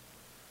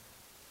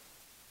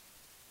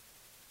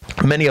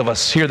 Many of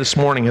us here this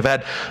morning have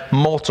had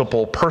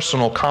multiple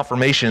personal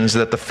confirmations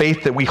that the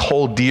faith that we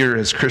hold dear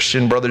as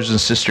Christian brothers and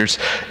sisters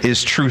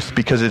is truth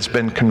because it's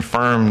been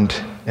confirmed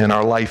in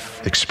our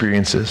life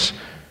experiences.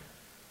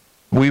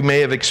 We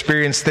may have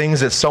experienced things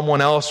that someone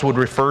else would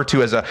refer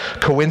to as a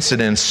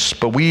coincidence,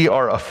 but we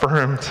are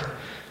affirmed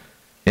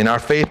in our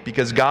faith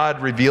because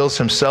God reveals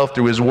himself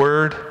through his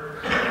word,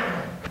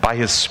 by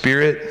his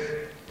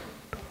Spirit,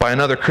 by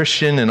another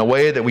Christian in a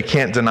way that we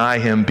can't deny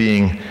him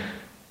being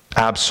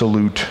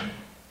absolute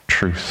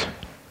truth.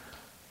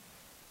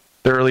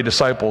 The early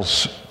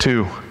disciples,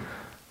 too,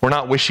 were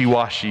not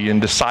wishy-washy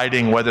in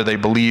deciding whether they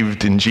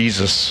believed in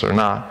Jesus or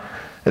not.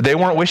 They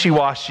weren't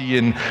wishy-washy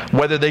in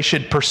whether they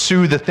should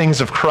pursue the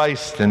things of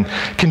Christ and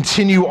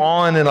continue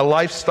on in a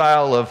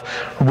lifestyle of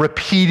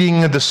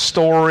repeating the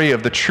story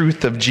of the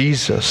truth of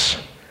Jesus.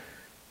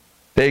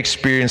 They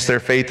experienced their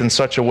faith in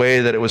such a way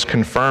that it was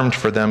confirmed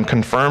for them,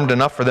 confirmed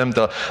enough for them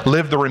to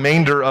live the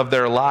remainder of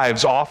their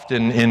lives,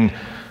 often in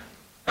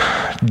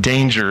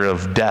danger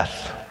of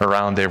death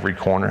around every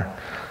corner.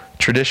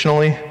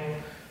 Traditionally,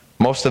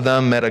 most of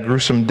them met a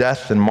gruesome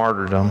death and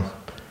martyrdom.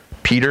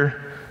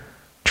 Peter,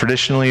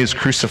 traditionally, is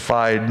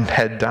crucified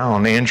head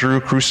down. Andrew,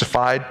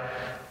 crucified.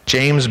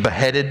 James,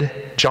 beheaded.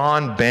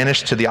 John,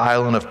 banished to the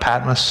island of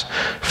Patmos.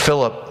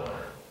 Philip,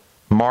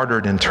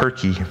 martyred in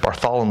Turkey.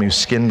 Bartholomew,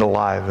 skinned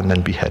alive and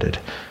then beheaded.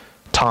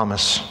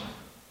 Thomas,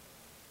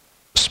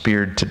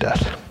 speared to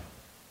death.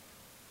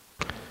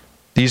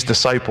 These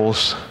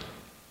disciples,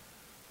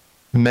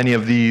 many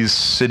of these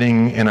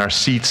sitting in our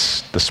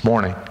seats this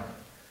morning,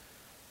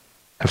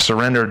 have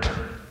surrendered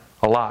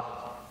a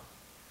lot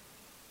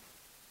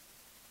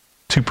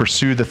to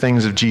pursue the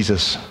things of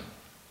Jesus.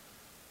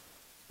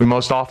 We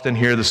most often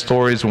hear the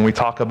stories when we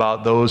talk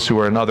about those who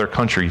are in other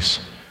countries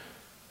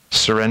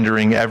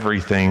surrendering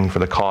everything for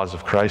the cause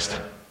of Christ.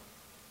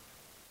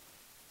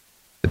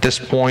 At this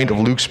point of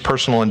Luke's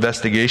personal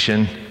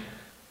investigation,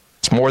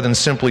 it's more than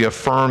simply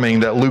affirming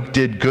that Luke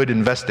did good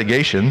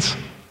investigations,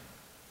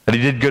 that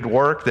he did good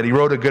work, that he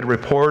wrote a good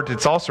report.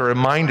 It's also a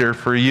reminder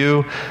for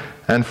you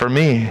and for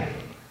me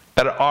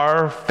that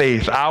our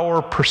faith,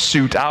 our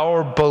pursuit,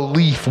 our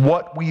belief,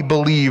 what we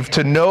believe,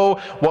 to know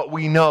what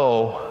we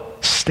know,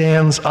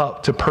 stands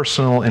up to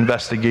personal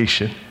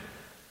investigation.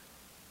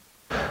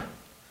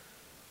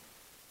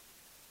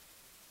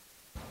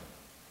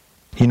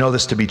 You know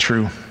this to be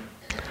true,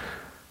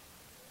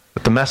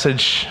 that the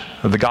message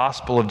of the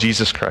gospel of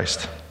Jesus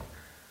Christ,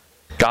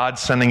 God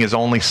sending his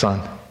only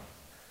Son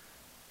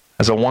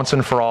as a once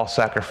and for all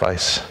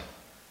sacrifice,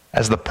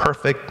 as the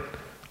perfect,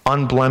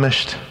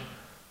 unblemished,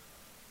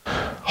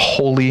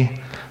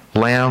 holy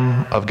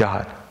Lamb of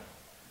God.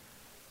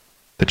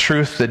 The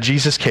truth that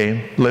Jesus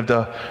came, lived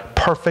a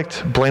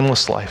perfect,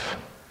 blameless life,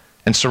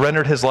 and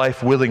surrendered his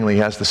life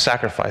willingly as the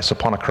sacrifice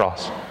upon a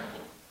cross.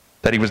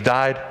 That he was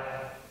died,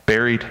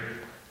 buried,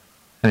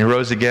 and he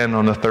rose again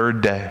on the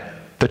third day.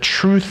 The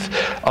truth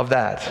of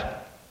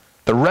that,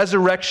 the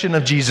resurrection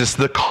of Jesus,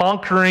 the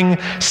conquering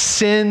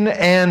sin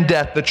and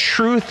death, the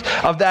truth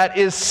of that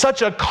is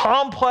such a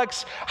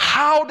complex,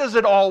 how does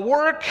it all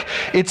work?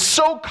 It's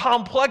so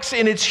complex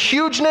in its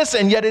hugeness,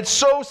 and yet it's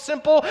so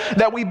simple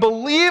that we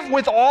believe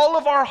with all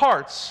of our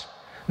hearts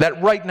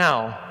that right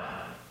now,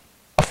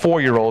 a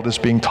 4-year-old is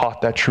being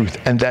taught that truth,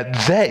 and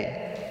that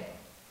they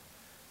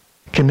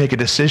can make a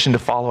decision to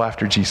follow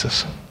after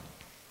Jesus.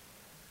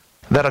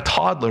 That a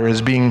toddler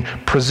is being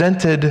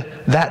presented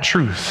that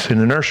truth in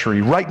a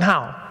nursery right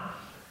now.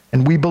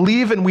 And we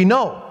believe and we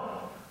know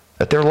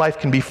that their life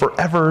can be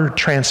forever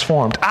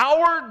transformed.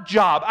 Our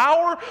job,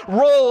 our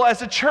role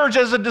as a church,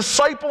 as a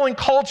discipling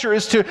culture,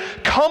 is to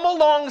come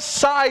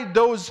alongside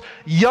those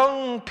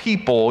young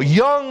people,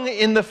 young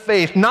in the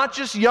faith, not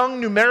just young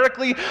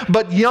numerically,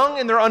 but young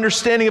in their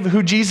understanding of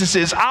who Jesus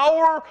is.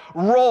 Our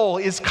role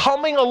is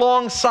coming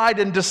alongside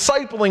and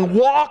discipling,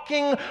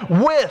 walking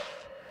with,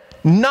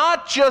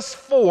 not just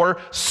for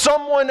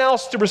someone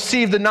else to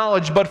receive the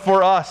knowledge, but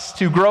for us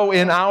to grow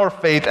in our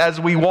faith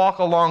as we walk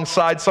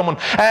alongside someone,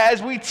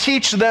 as we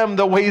teach them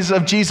the ways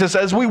of Jesus,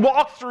 as we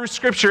walk through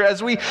Scripture,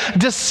 as we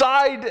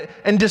decide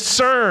and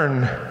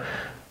discern,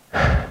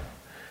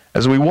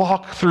 as we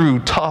walk through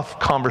tough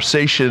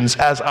conversations,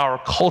 as our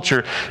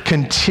culture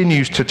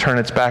continues to turn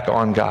its back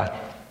on God.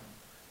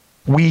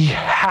 We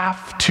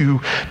have to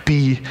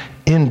be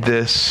in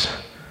this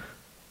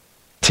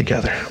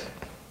together.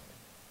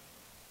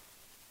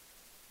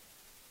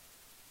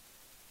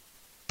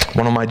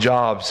 One of my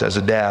jobs as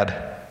a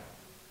dad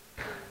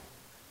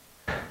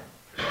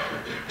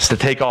is to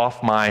take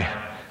off my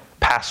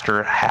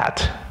pastor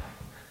hat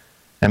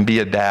and be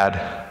a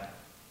dad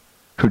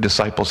who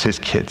disciples his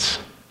kids.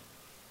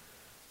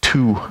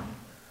 Two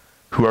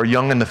who are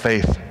young in the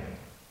faith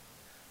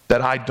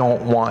that I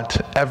don't want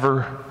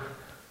ever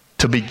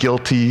to be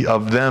guilty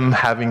of them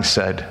having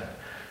said,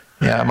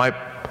 yeah,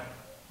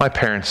 my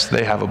parents,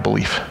 they have a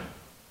belief.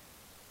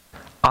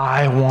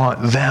 I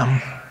want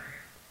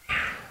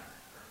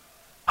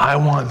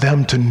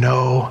them to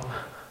know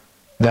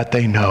that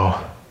they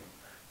know,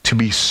 to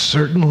be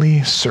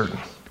certainly certain.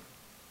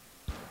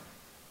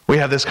 We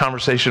have this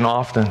conversation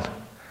often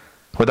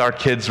with our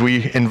kids.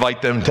 We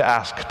invite them to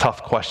ask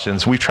tough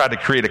questions. We try to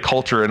create a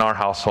culture in our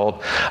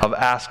household of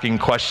asking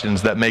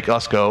questions that make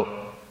us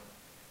go,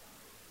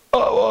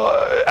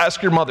 oh,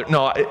 ask your mother.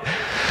 No,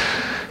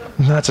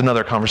 that's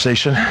another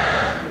conversation.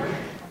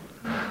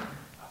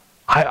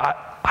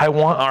 I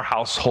want our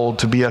household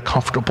to be a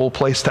comfortable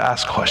place to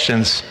ask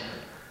questions.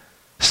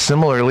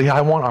 Similarly,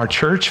 I want our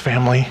church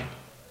family,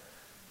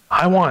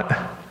 I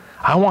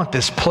want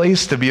this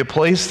place to be a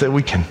place that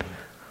we can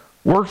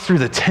work through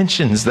the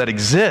tensions that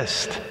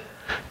exist,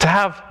 to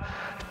have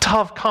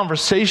tough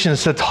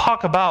conversations, to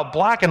talk about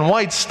black and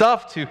white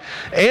stuff, to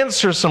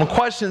answer some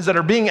questions that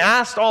are being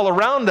asked all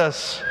around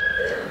us,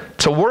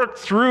 to work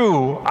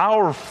through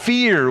our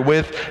fear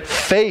with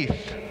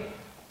faith,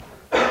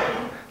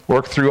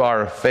 work through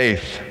our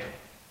faith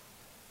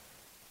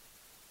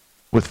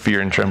with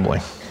fear and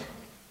trembling.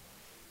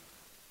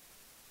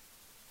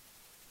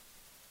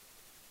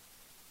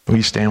 Will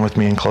you stand with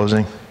me in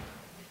closing?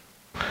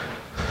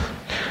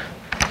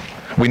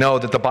 We know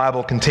that the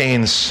Bible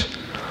contains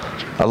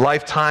a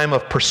lifetime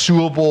of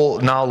pursuable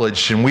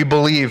knowledge, and we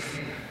believe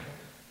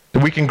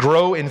that we can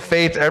grow in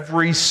faith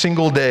every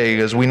single day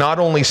as we not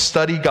only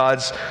study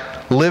God's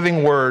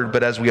living word,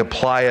 but as we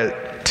apply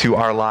it to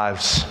our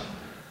lives.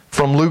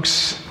 From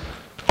Luke's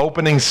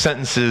opening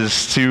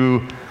sentences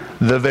to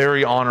the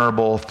very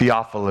honorable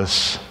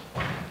Theophilus,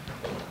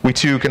 we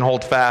too can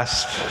hold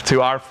fast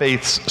to our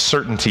faith's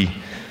certainty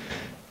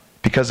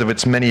because of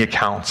its many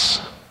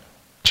accounts.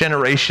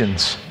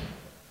 Generations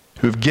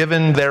who have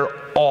given their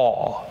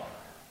all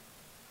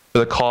for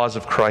the cause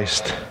of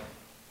Christ.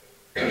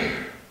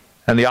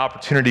 And the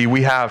opportunity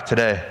we have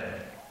today,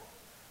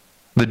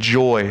 the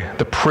joy,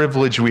 the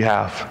privilege we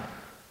have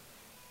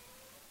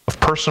of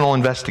personal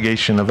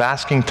investigation, of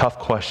asking tough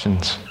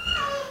questions.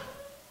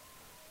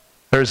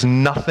 There's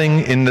nothing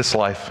in this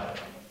life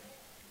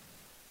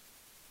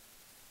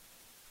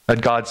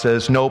that God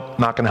says, nope,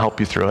 not going to help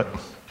you through it.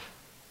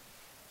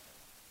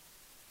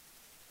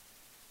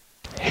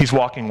 He's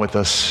walking with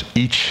us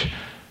each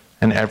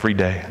and every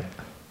day.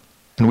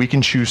 And we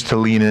can choose to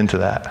lean into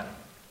that.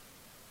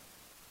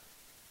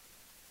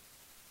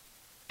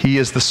 He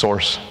is the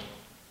source.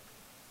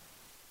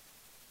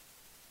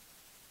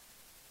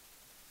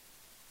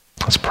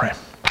 Let's pray.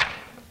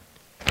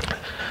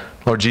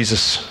 Lord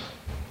Jesus,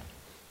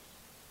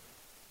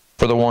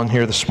 for the one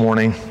here this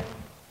morning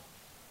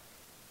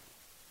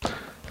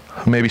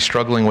who may be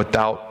struggling with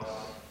doubt,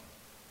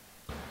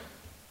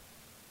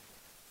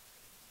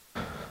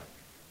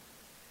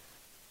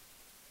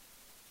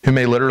 who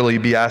may literally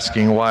be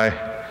asking, why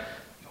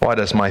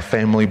does my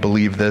family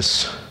believe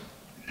this?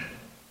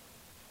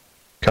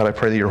 God, I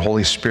pray that your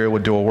Holy Spirit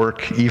would do a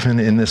work even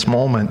in this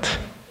moment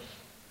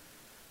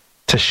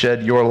to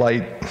shed your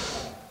light.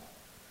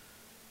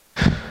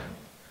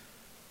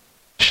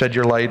 Shed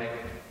your light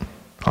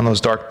on those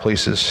dark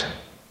places.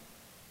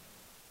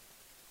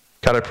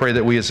 God, I pray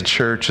that we as a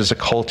church, as a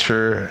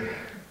culture,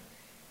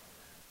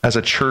 as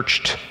a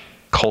churched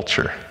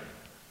culture,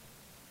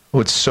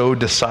 would so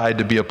decide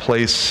to be a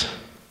place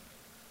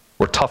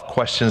where tough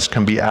questions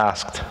can be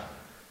asked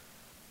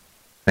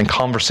and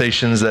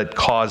conversations that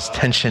cause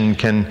tension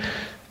can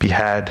be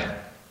had,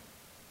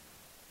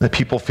 that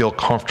people feel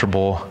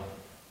comfortable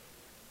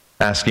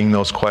asking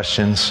those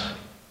questions.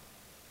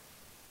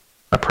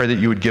 I pray that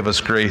you would give us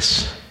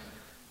grace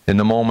in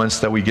the moments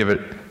that we get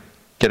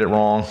it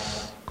wrong,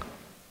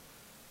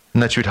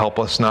 and that you'd help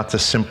us not to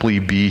simply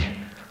be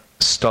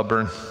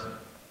stubborn,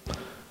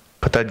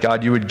 but but that,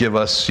 God, you would give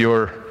us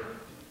your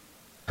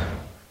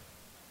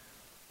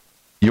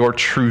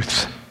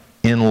truth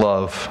in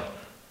love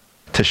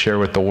to share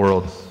with the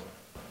world.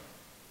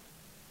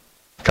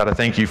 God, I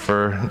thank you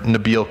for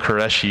Nabil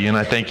Qureshi, and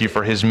I thank you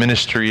for his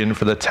ministry and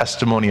for the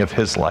testimony of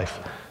his life.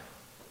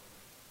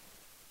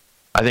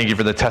 I thank you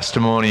for the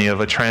testimony of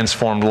a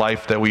transformed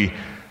life that we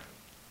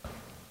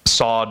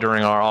saw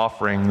during our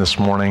offering this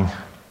morning.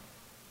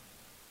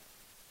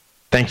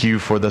 Thank you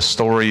for the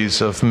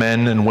stories of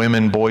men and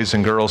women, boys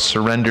and girls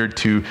surrendered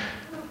to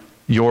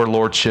your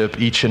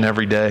lordship each and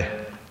every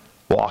day,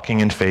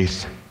 walking in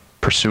faith,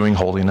 pursuing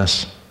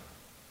holiness.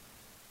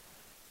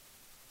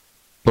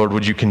 Lord,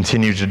 would you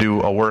continue to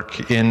do a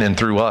work in and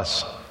through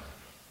us?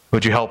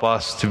 Would you help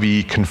us to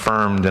be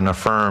confirmed and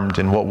affirmed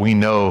in what we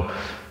know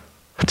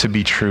to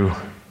be true?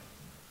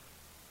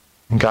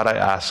 And God, I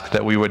ask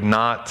that we would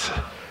not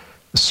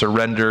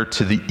surrender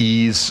to the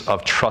ease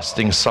of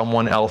trusting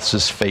someone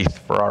else's faith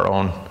for our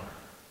own,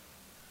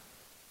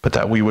 but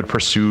that we would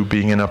pursue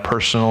being in a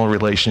personal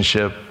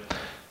relationship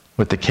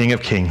with the King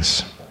of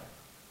Kings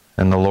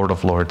and the Lord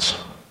of Lords.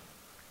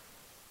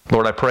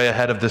 Lord, I pray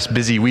ahead of this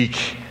busy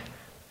week,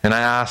 and I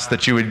ask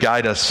that you would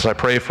guide us. I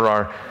pray for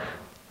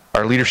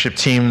our leadership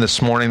team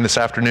this morning, this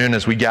afternoon,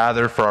 as we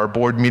gather for our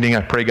board meeting.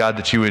 I pray, God,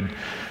 that you would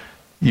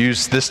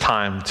use this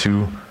time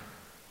to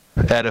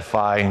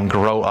edify and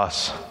grow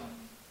us.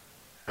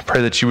 I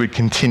pray that you would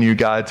continue,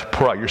 God, to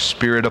pour out your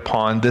Spirit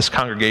upon this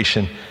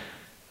congregation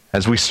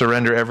as we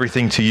surrender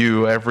everything to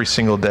you every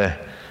single day.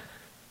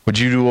 Would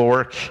you do a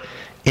work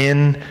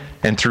in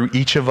and through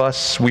each of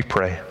us, we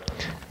pray.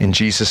 In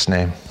Jesus'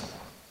 name.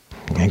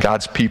 And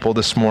God's people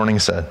this morning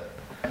said,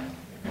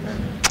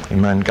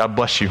 Amen. God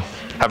bless you.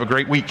 Have a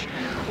great week.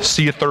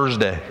 See you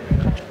Thursday.